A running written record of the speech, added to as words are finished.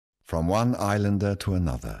From one islander to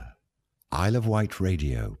another, Isle of Wight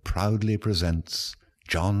Radio proudly presents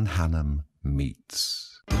John Hannam Meets.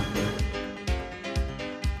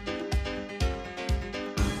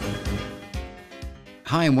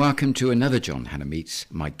 Hi and welcome to another John Hannam Meets.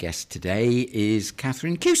 My guest today is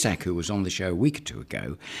Catherine Cusack, who was on the show a week or two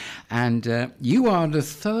ago. And you are the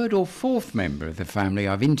third or fourth member of the family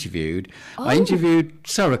I've interviewed. Oh. I interviewed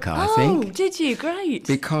Soraka, I think. Oh, did you? Great.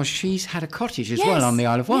 Because she's had a cottage as well on the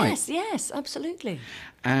Isle of Wight. Yes, absolutely.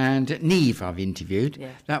 And Neve I've interviewed.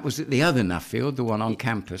 Yeah. That was at the other Nuffield, the one on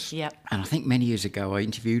campus. Yep. And I think many years ago I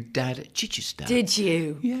interviewed Dad at Chichester. Did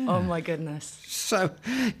you? Yeah. Oh, my goodness. So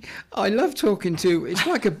I love talking to... It's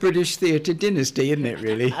like a British theatre dynasty, isn't it,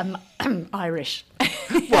 really? Irish.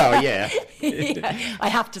 Well, yeah. Yeah. I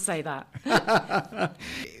have to say that.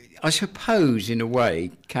 I suppose, in a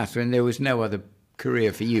way, Catherine, there was no other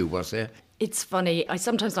career for you, was there? It's funny, I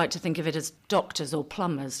sometimes like to think of it as doctors or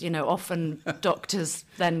plumbers. You know, often doctors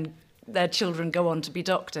then their children go on to be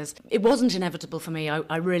doctors. It wasn't inevitable for me.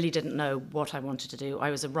 I really didn't know what I wanted to do. I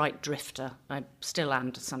was a right drifter. I still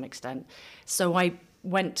am to some extent. So I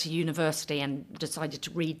went to university and decided to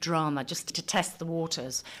read drama just to test the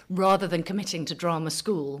waters rather than committing to drama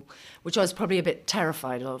school, which I was probably a bit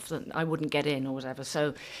terrified of, that I wouldn't get in or whatever.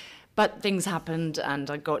 So... But things happened and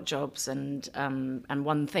I got jobs and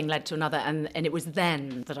one thing led to another and it was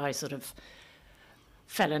then that I sort of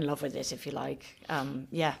fell in love with it, if you like.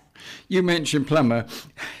 Yeah. You mentioned plumber.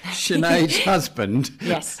 Sinead's husband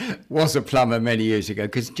yes. was a plumber many years ago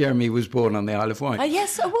because Jeremy was born on the Isle of Wight.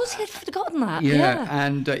 Yes, I was. I'd forgotten that. Yeah.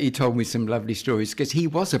 And he told me some lovely stories because he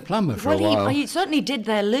was a plumber for a while. He certainly did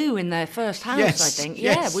their loo in their first house, yes, I think.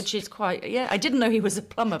 Yes. Yeah, which is quite... Yeah, I didn't know he was a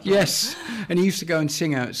plumber. Yes, and he used to go and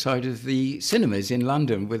sing outside of the cinemas in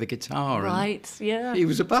London with a guitar. Right, yeah. He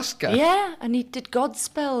was a busker. Yeah, and he did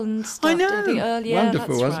Godspell and stuff. I know.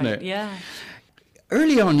 Wonderful, wasn't it? Yeah.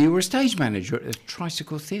 Early on, you were a stage manager at the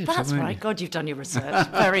Tricycle Theatre. That's right. God, you've done your research.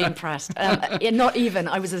 Very impressed. Not even.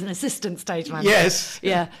 I was an assistant stage manager. Yes.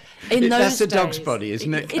 Yeah. That's a dog's body,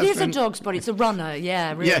 isn't it? It is a dog's body. It's a runner.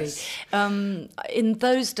 Yeah, really. Yes. In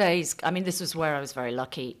those days, I mean, this was where I was very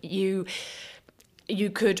lucky. You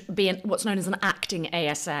could be what's known as an acting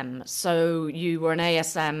ASM. So you were an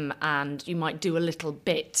ASM and you might do a little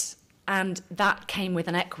bit. And that came with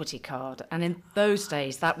an equity card. And in those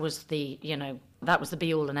days, that was the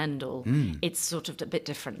be-all and end-all. It's sort of a bit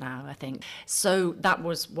different now, I think. So that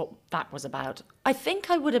was what that was about. I think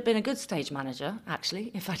I would have been a good stage manager,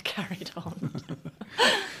 actually, if I'd carried on.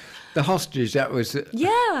 The hostage, that was...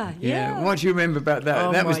 Yeah. What do you remember about that?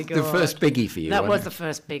 Oh that was my God. The first biggie for you, That was it? the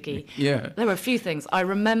first biggie. Yeah. There were a few things. I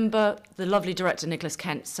remember the lovely director, Nicholas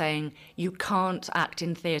Kent, saying, you can't act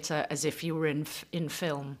in theatre as if you were in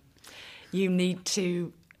film. You need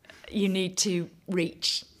to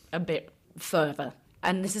reach a bit further.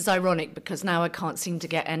 And this is ironic because now I can't seem to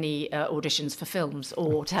get any auditions for films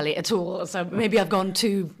or telly at all. So maybe I've gone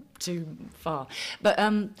too far. But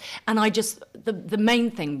and I just the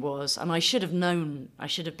main thing was, and I should have known, I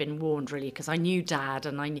should have been warned really, because I knew Dad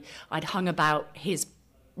and I'd hung about his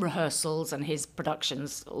rehearsals and his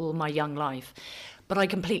productions all my young life. But I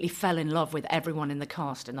completely fell in love with everyone in the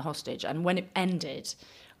cast in The Hostage, and when it ended,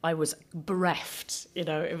 I was bereft,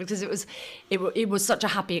 because it was such a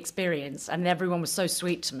happy experience, and everyone was so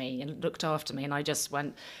sweet to me and looked after me, and I just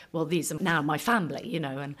went, well, these are now my family,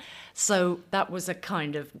 and so that was a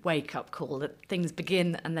kind of wake-up call that things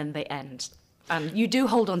begin and then they end. And you do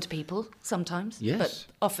hold on to people sometimes, yes, but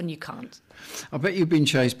often you can't. I bet you've been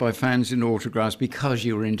chased by fans in autographs because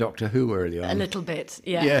you were in Doctor Who early on. A little bit,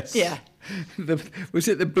 yeah. Yes. Yeah. Was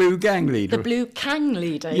it the Blue Gang Leader? The Blue Kang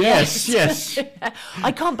Leader, yes.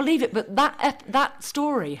 I can't believe it, but that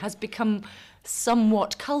story has become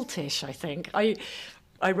somewhat cultish, I think.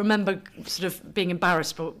 I remember sort of being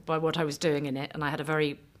embarrassed by what I was doing in it, and I had a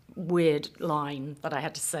very weird line that I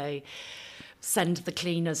had to say, send the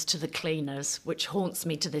cleaners to the cleaners, which haunts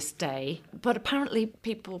me to this day. But apparently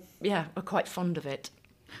people, are quite fond of it.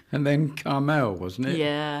 And then Carmel, wasn't it?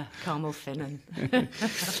 Yeah, Carmel Finnan.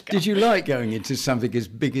 Did you like going into something as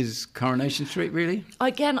big as Coronation Street, really?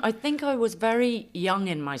 Again, I think I was very young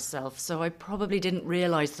in myself, so I probably didn't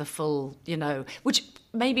realise the full, which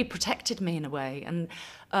maybe protected me in a way. And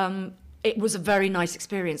it was a very nice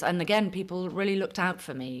experience. And again, people really looked out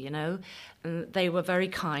for me, and they were very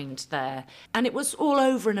kind there. And it was all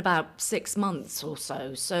over in about 6 months or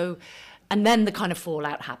so. And then the kind of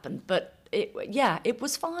fallout happened. But it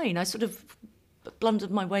was fine. I sort of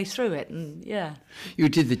blundered my way through it, and You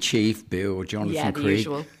did The Chief, Bill, Jonathan Creek. The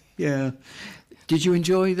usual. Yeah. Did you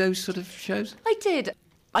enjoy those sort of shows? I did.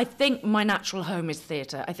 I think my natural home is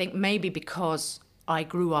theatre. I think maybe because I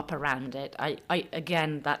grew up around it. I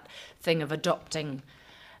again, that thing of adopting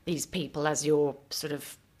these people as your sort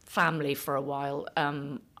of family for a while,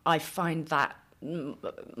 I find that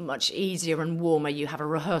much easier and warmer. You have a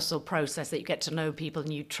rehearsal process that you get to know people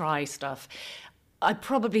and you try stuff. I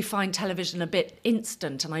probably find television a bit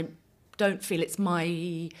instant, and I don't feel it's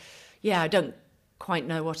my... I don't quite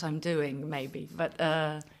know what I'm doing, maybe, but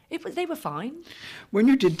they were fine. When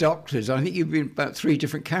you did Doctors, I think you've been about 3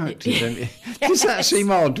 different characters, don't you? Yes. Does that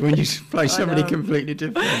seem odd when you play somebody know. completely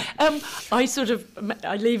different?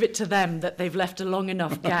 I leave it to them that they've left a long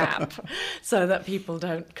enough gap so that people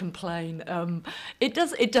don't complain. It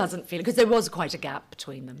doesn't feel, because there was quite a gap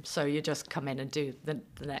between them, so you just come in and do the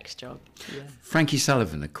next job. Yeah. Frankie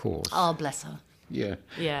Sullivan, of course. Oh, bless her. Yeah.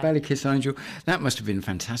 Yeah. Ballykissangel. That must have been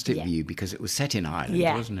fantastic Yeah. for you because it was set in Ireland,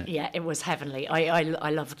 Yeah, wasn't it? yeah, it was heavenly. I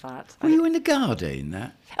loved that. Were you in the Garda in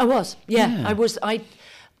that? I was, yeah. Yeah. I was,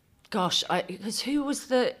 because who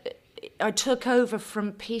was I took over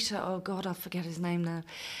from Peter, oh God, I forget his name now,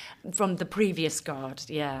 from the previous guard,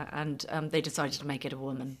 yeah, and they decided to make it a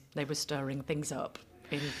woman. They were stirring things up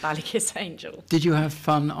in Ballykissangel. Did you have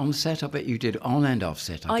fun on set? I bet you did, on and off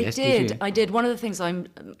set, I guess. Did you? I did. One of the things I'm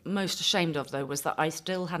most ashamed of, though, was that I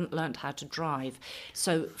still hadn't learnt how to drive.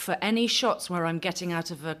 So for any shots where I'm getting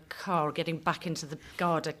out of a car, getting back into the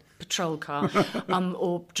Garda patrol car,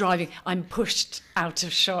 or driving, I'm pushed out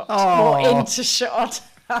of shot or into shot.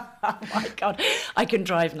 Oh my God, I can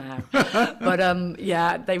drive now. But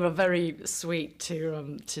yeah, they were very sweet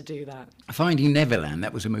to do that. Finding Neverland,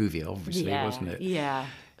 that was a movie, obviously, Yeah, wasn't it? Yeah,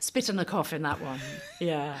 spit and a cough in that one.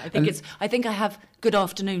 Yeah, I think I have Good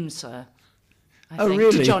Afternoon, Sir. I think,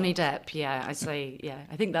 really? To Johnny Depp, yeah, I say, yeah,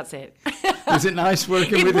 I think that's it. Was it nice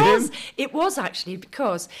working with him? It was actually,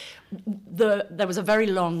 because there was a very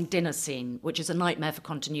long dinner scene, which is a nightmare for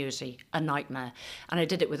continuity, a nightmare. And I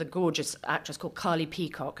did it with a gorgeous actress called Carly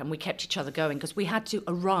Peacock, and we kept each other going because we had to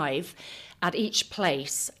arrive at each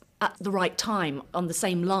place at the right time on the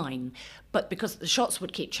same line, but because the shots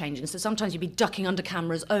would keep changing, so sometimes you'd be ducking under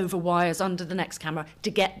cameras, over wires, under the next camera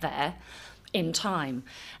to get there in time.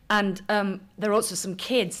 And there are also some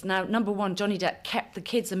kids. Now, number one, Johnny Depp kept the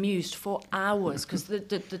kids amused for hours because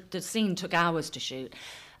the scene took hours to shoot.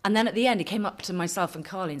 And then at the end, he came up to myself and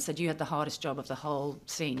Carly and said, "You had the hardest job of the whole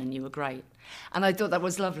scene and you were great." And I thought that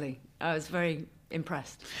was lovely. I was very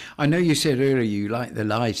impressed. I know you said earlier you like the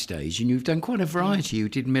live stage, and you've done quite a variety. You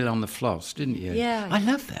did Mill on the Floss, didn't you? Yeah. I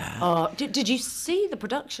love that. Oh, did you see the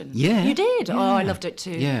production? Yeah. You did? Yeah. Oh, I loved it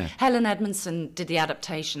too. Yeah. Helen Edmondson did the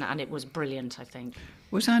adaptation and it was brilliant, I think.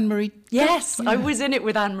 Was Anne-Marie? Yes, I was in it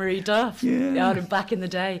with Anne-Marie Duff. Yeah. Back in the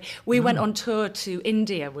day. We went on tour to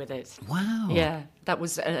India with it. Wow. Yeah, that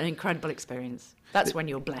was an incredible experience. That's when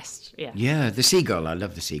you're blessed, yeah. Yeah, the Seagull. I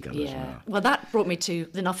love the Seagull as Yeah. well. Well, that brought me to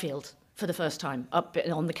the Nuffield for the first time, up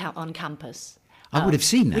on campus. I would have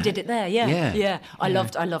seen that. We did it there, yeah. Yeah. I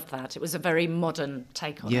loved that. It was a very modern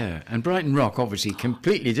take on it. Yeah, and Brighton Rock, obviously,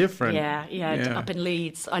 completely different. Yeah, up in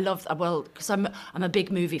Leeds. I loved, well, because I'm a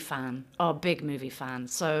big movie fan,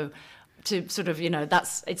 So to sort of,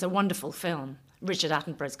 it's a wonderful film. Richard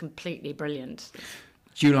Attenborough's completely brilliant.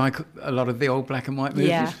 Do you like a lot of the old black and white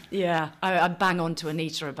movies? Yeah. I bang on to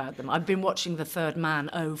Anita about them. I've been watching The Third Man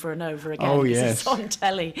over and over again. Oh, because yes. It's on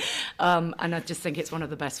telly. And I just think it's one of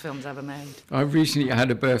the best films ever made. I recently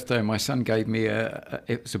had a birthday. My son gave me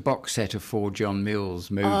it was a box set of 4 John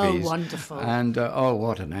Mills movies. Oh, wonderful. And,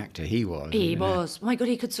 what an actor he was. He was. My God,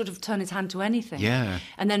 he could sort of turn his hand to anything. Yeah.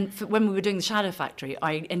 And then when we were doing The Shadow Factory,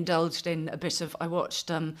 I indulged in a bit of, I watched,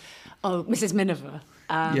 Mrs. Miniver.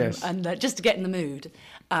 Yes. And just to get in the mood,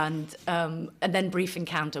 and then Brief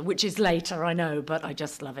Encounter, which is later, I know, but I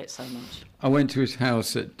just love it so much. I went to his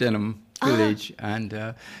house at Denham Village, and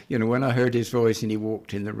when I heard his voice and he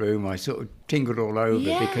walked in the room, I sort of tingled all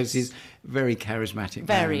over because he's very charismatic.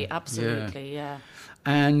 Very, man. absolutely, yeah.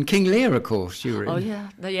 And King Lear, of course, you were in. Oh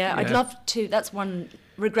yeah. I'd love to. That's one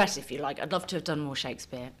regret, if you like. I'd love to have done more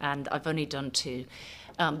Shakespeare, and I've only done 2.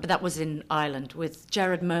 But that was in Ireland with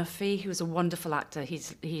Gerard Murphy, who was a wonderful actor.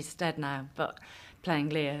 He's dead now, but playing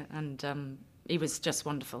Lear, and he was just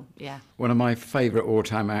wonderful, yeah. One of my favourite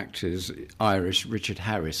all-time actors, Irish, Richard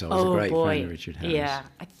Harris. I was a great fan of Richard Harris. Yeah,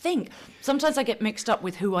 I think sometimes I get mixed up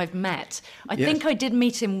with who I've met. I think I did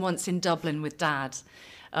meet him once in Dublin with Dad.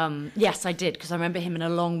 Yes, I did, because I remember him in a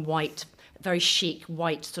long white, very chic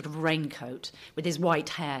white sort of raincoat with his white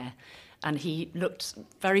hair. and he looked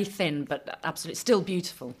very thin, but absolutely still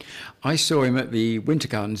beautiful. I saw him at the Winter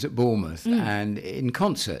Gardens at Bournemouth and in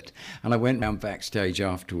concert, and I went round backstage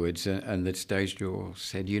afterwards, and the stage door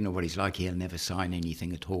said, "You know what he's like, he'll never sign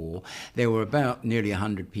anything at all." There were about nearly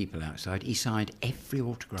 100 people outside. He signed every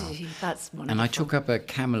autograph. That's wonderful. And I took up a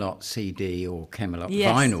Camelot CD, or Camelot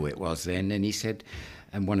Yes. vinyl it was then, and he said,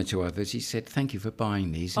 and one or two others, he said, "Thank you for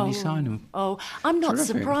buying these," and he signed them. Oh, I'm not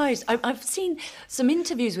Terrific. surprised. I've seen some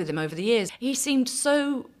interviews with him over the years. He seemed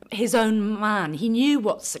so his own man. He knew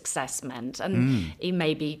what success meant, and he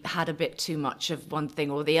maybe had a bit too much of one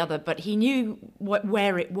thing or the other, but he knew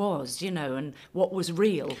where it was, you know, and what was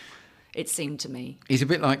real, it seemed to me. He's a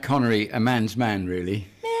bit like Connery, a man's man, really.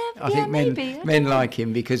 I think maybe. men like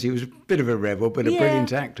him because he was a bit of a rebel, but a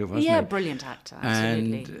brilliant actor, wasn't he? Yeah, brilliant actor,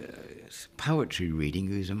 absolutely. And poetry reading,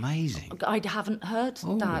 he was amazing. I haven't heard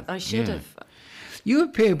that. I should have. You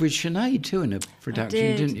appeared with Sinead too in a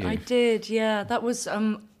production, didn't you? I did, yeah. That was,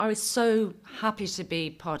 I was so happy to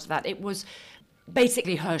be part of that. It was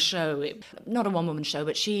basically her show, not a one-woman show,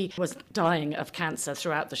 but she was dying of cancer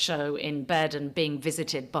throughout the show in bed and being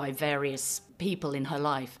visited by various people in her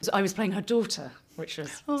life. So I was playing her daughter, which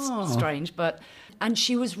was strange, and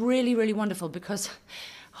she was really, really wonderful because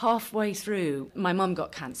halfway through, my mum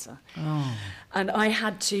got cancer. And I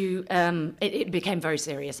had to, it became very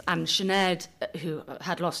serious. And Sinead, who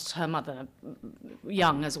had lost her mother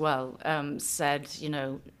young as well, said, you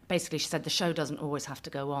know, basically she said the show doesn't always have to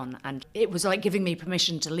go on. And it was like giving me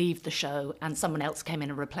permission to leave the show, and someone else came in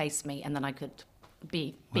and replaced me, and then I could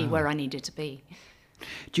be where I needed to be.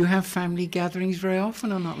 Do you have family gatherings very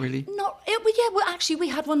often or not really? Well, actually, we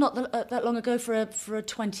had one not that long ago for a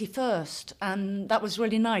 21st, and that was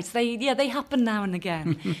really nice. They happen now and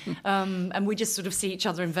again, and we just sort of see each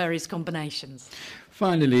other in various combinations.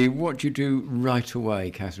 Finally, what do you do right away,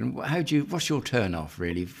 Catherine? What's your turn off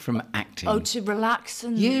really from acting? Oh, to relax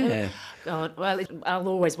and God, well, I'll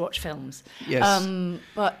always watch films. Yes.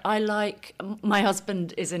 But I like. My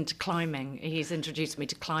husband is into climbing. He's introduced me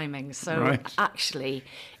to climbing, so actually.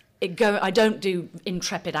 I don't do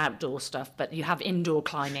intrepid outdoor stuff, but you have indoor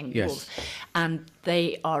climbing walls, and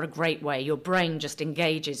they are a great way. Your brain just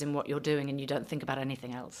engages in what you're doing, and you don't think about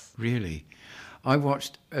anything else. Really? I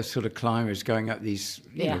watched a sort of climbers going up these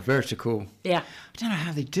vertical. Yeah. I don't know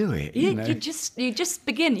how they do it. You just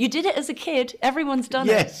begin. You did it as a kid. Everyone's done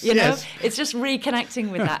it. You know, it's just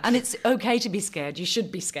reconnecting with that, and it's okay to be scared. You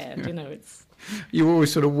should be scared. You know, it's. You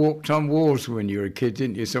always sort of walked on walls when you were a kid,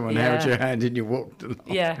 didn't you? Someone held your hand and you walked along.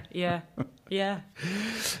 Yeah.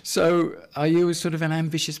 So are you a sort of an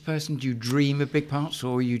ambitious person? Do you dream of big parts,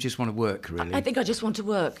 or you just want to work, really? I think I just want to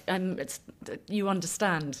work. You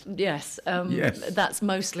understand, yes. That's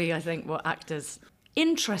mostly, I think, what actors...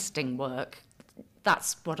 Interesting work,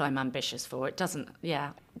 that's what I'm ambitious for. It doesn't...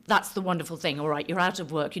 Yeah, that's the wonderful thing. All right, you're out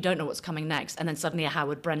of work, you don't know what's coming next, and then suddenly a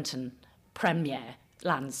Howard Brenton premiere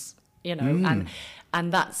lands... You know,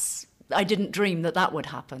 and that's, I didn't dream that would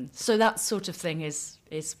happen. So that sort of thing is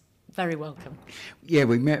very welcome. Yeah,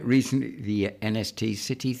 we met recently at the NST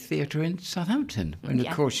City Theatre in Southampton. And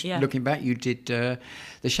of course, looking back, you did The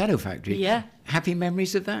Shadow Factory. Yeah. Happy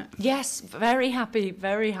memories of that? Yes, very happy,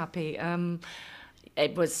 very happy.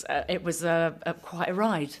 It was quite a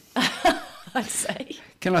ride, I'd say.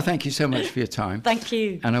 Can I thank you so much for your time? Thank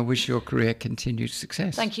you. And I wish your career continued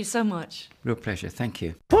success. Thank you so much. Real pleasure. Thank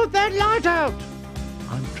you. Put that light out!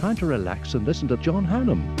 I'm trying to relax and listen to John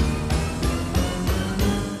Hannam.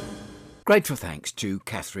 Grateful thanks to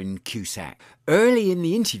Catherine Cusack. Early in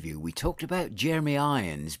the interview, we talked about Jeremy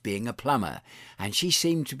Irons being a plumber, and she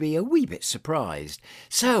seemed to be a wee bit surprised.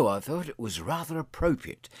 So I thought it was rather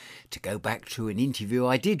appropriate to go back to an interview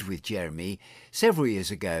I did with Jeremy several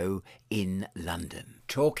years ago in London,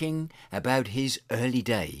 talking about his early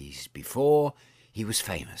days before he was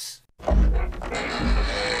famous.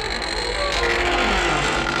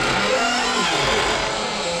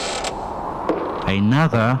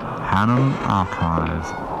 Another Hannam Archive.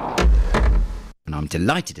 And I'm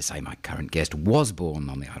delighted to say my current guest was born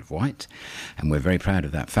on the Isle of Wight, and we're very proud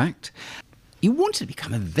of that fact. You wanted to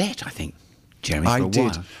become a vet, I think, Jeremy, for a while.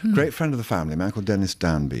 I did. Great friend of the family, my uncle Dennis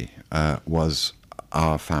Danby, was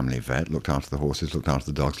our family vet, looked after the horses, looked after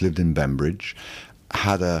the dogs, lived in Bembridge,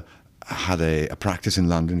 had a practice in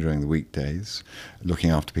London during the weekdays, looking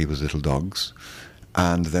after people's little dogs,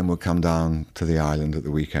 and then would come down to the island at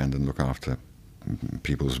the weekend and look after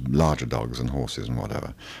people's larger dogs and horses and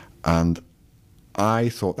whatever. And I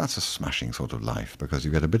thought, that's a smashing sort of life, because you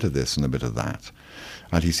get a bit of this and a bit of that.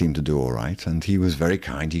 And he seemed to do all right, and he was very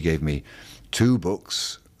kind. He gave me 2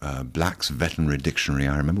 books, Black's Veterinary Dictionary,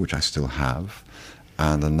 I remember, which I still have,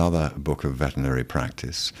 and another book of veterinary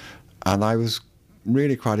practice. And I was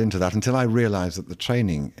really quite into that until I realised that the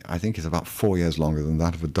training, I think, is about 4 years longer than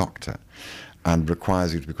that of a doctor and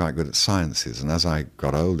requires you to be quite good at sciences. And as I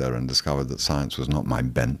got older and discovered that science was not my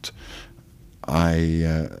bent,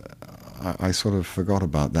 I sort of forgot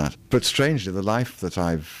about that. But strangely, the life that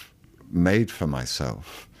I've made for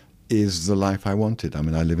myself is the life I wanted. I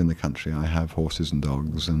mean, I live in the country, I have horses and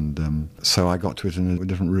dogs, and so I got to it in a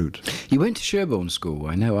different route. You went to Sherborne School,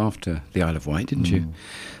 I know, after the Isle of Wight, didn't you?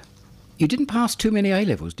 You didn't pass too many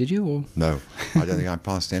A-levels, did you? Or? No, I don't think I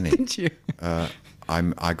passed any. Didn't you?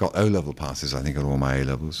 I got O-level passes, I think, at all my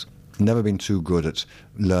A-levels. Never been too good at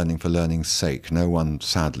learning for learning's sake. No one,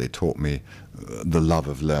 sadly, taught me the love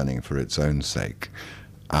of learning for its own sake.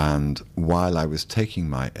 And while I was taking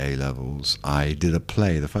my A-levels, I did a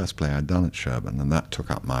play, the first play I'd done at Sherborne, and that took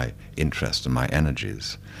up my interest and my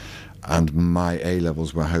energies. And my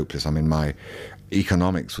A-levels were hopeless. I mean, my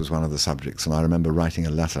economics was one of the subjects, and I remember writing a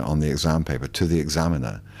letter on the exam paper to the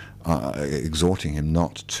examiner, exhorting him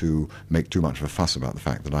not to make too much of a fuss about the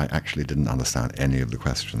fact that I actually didn't understand any of the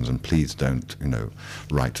questions, and please don't,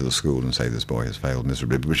 write to the school and say this boy has failed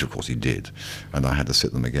miserably, which of course he did, and I had to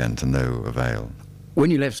sit them again to no avail. When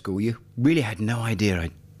you left school, you really had no idea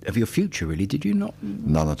of your future, really, did you not?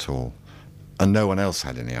 None at all. And no one else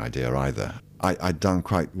had any idea either. I'd done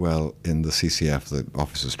quite well in the CCF, the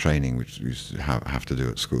officers' training, which you used to have to do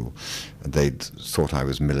at school. They'd thought I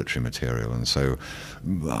was military material, and so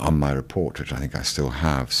on my report, which I think I still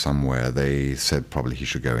have somewhere, they said probably he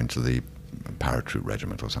should go into the paratroop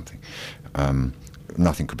regiment or something.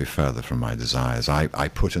 Nothing could be further from my desires. I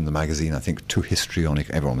put in the magazine, I think, to histrionic,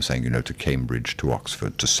 everyone was saying, to Cambridge, to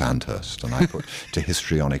Oxford, to Sandhurst, and I put to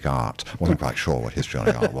histrionic art. I wasn't quite sure what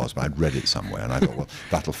histrionic art was, but I'd read it somewhere, and I thought, well,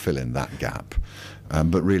 that'll fill in that gap.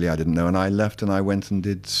 But really, I didn't know, and I left and I went and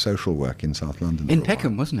did social work in South London. In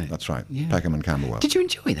Peckham, wasn't it? That's right, yeah. Peckham and Camberwell. Did you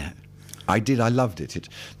enjoy that? I did. I loved it. It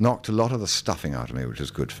knocked a lot of the stuffing out of me, which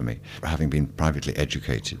was good for me. Having been privately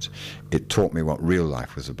educated, it taught me what real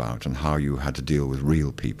life was about and how you had to deal with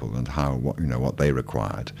real people and what they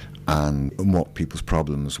required and what people's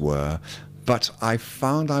problems were. But I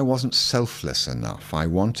found I wasn't selfless enough. I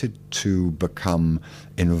wanted to become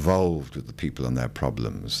involved with the people and their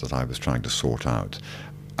problems that I was trying to sort out.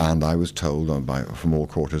 And I was told from all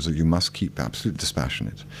quarters that you must keep absolutely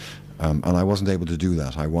dispassionate. And I wasn't able to do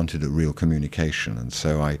that. I wanted a real communication. And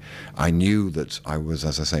so I knew that I was,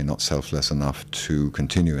 as I say, not selfless enough to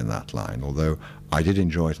continue in that line, although I did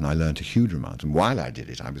enjoy it and I learned a huge amount. And while I did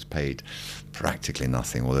it, I was paid practically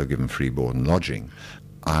nothing, although given free board and lodging.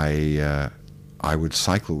 I would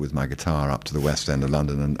cycle with my guitar up to the West End of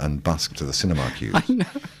London and busk to the cinema queues. I know.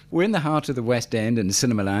 We're in the heart of the West End and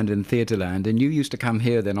Cinema Land and Theatre Land, and you used to come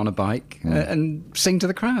here then on a bike and sing to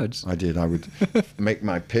the crowds. I did. I would make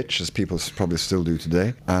my pitch, as people probably still do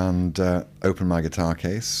today, and open my guitar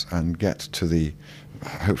case and get to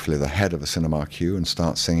hopefully the head of a cinema queue and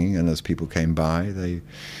start singing, and as people came by, they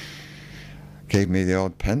gave me the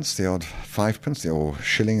odd pence, the odd 5p, or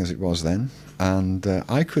shilling as it was then. And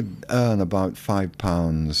I could earn about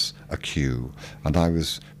 £5 a cue, and I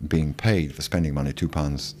was being paid for spending money,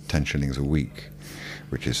 £2, 10 shillings a week,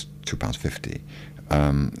 which is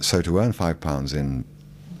 £2.50. So to earn £5 in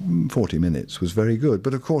 40 minutes was very good.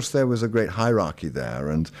 But of course there was a great hierarchy there,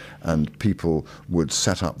 and people would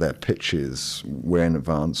set up their pitches way in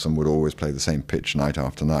advance and would always play the same pitch night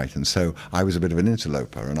after night. And so I was a bit of an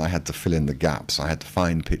interloper, and I had to fill in the gaps. I had to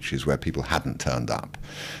find pitches where people hadn't turned up.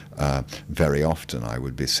 Very often I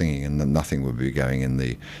would be singing and nothing would be going in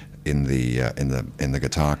the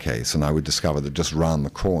guitar case, and I would discover that just round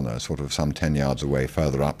the corner, sort of some 10 yards away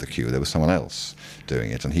further up the queue, there was someone else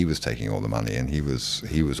doing it, and he was taking all the money, and he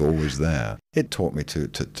was always there. It taught me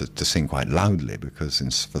to sing quite loudly, because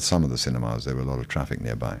for some of the cinemas there were a lot of traffic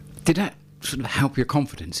nearby. Did that sort of help your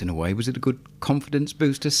confidence in a way? Was it a good confidence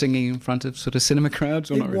booster, singing in front of sort of cinema crowds?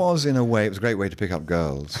 Or it not really? Was, in a way. It was a great way to pick up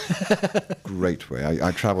girls. Great way.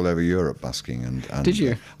 I travelled over Europe busking, and did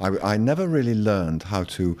you? I never really learned how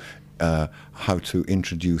to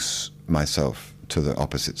introduce myself to the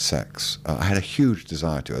opposite sex. I had a huge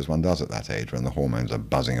desire to, as one does at that age when the hormones are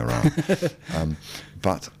buzzing around.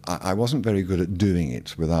 But I wasn't very good at doing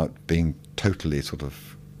it without being totally sort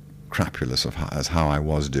of crapulous as how I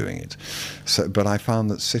was doing it. But I found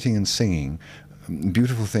that sitting and singing,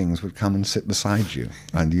 beautiful things would come and sit beside you,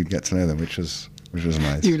 and you'd get to know them, which was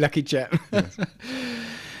nice. You lucky chap. Yes.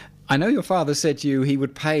 I know your father said to you he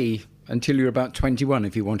would pay until you were about 21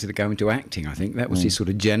 if you wanted to go into acting. I think that was his sort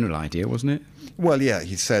of general idea, wasn't it? Well, yeah,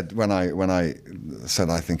 he said when I said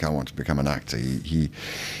I think I want to become an actor, he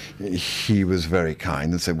he was very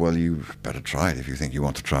kind and said, well, you better try it if you think you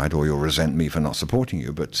want to try it, or you'll resent me for not supporting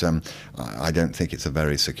you. But I don't think it's a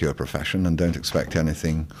very secure profession, and don't expect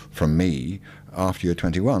anything from me after you're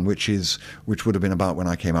 21, which would have been about when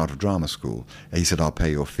I came out of drama school. He said, I'll pay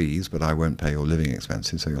your fees, but I won't pay your living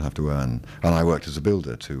expenses, so you'll have to earn. And I worked as a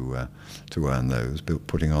builder to earn those,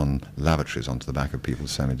 putting on lavatories onto the back of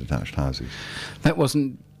people's semi-detached houses. That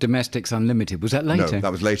wasn't Domestics Unlimited, was that later? No,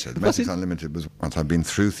 that was later. Domestics Unlimited was once I'd been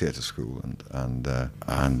through theatre school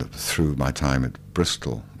and through my time at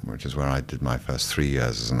Bristol, which is where I did my first 3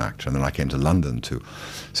 years as an actor, and then I came to London to,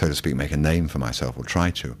 so to speak, make a name for myself, or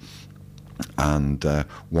try to. And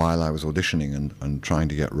while I was auditioning and trying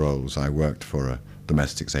to get roles, I worked for a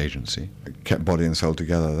domestics agency. Kept body and soul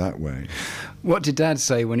together that way. What did Dad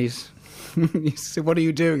say when he said, what are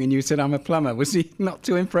you doing? And you said, I'm a plumber. Was he not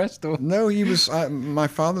too impressed? Or? No, he was. My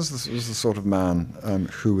father was the sort of man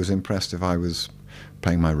who was impressed if I was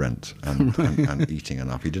paying my rent and eating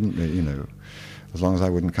enough. He didn't, as long as I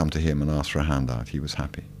wouldn't come to him and ask for a handout, he was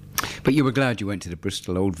happy. But you were glad you went to the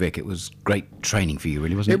Bristol Old Vic. It was great training for you,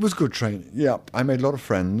 really, wasn't it? It was good training, yeah. I made a lot of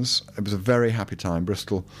friends. It was a very happy time.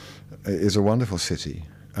 Bristol is a wonderful city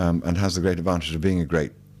and has the great advantage of being a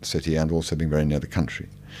great city and also being very near the country.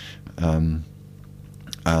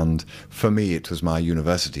 And for me, it was my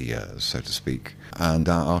university years, so to speak. And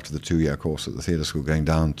after the 2-year course at the theatre school, going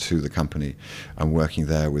down to the company and working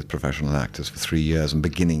there with professional actors for 3 years and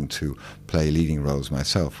beginning to play leading roles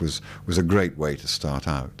myself was a great way to start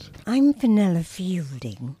out. I'm Fenella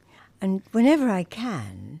Fielding, and whenever I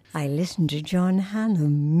can, I listen to John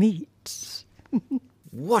Hannam Meets.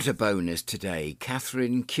 What a bonus today.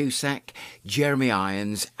 Catherine Cusack, Jeremy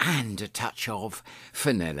Irons, and a touch of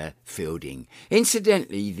Fenella Fielding.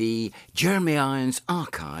 Incidentally, the Jeremy Irons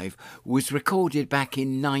archive was recorded back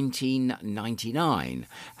in 1999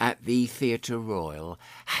 at the Theatre Royal,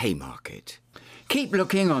 Haymarket. Keep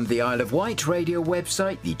looking on the Isle of Wight radio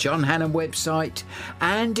website, the John Hannam website,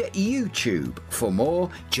 and YouTube for more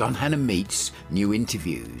John Hannam Meets new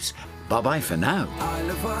interviews. Bye-bye for now. Isle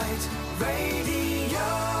of Wight Radio.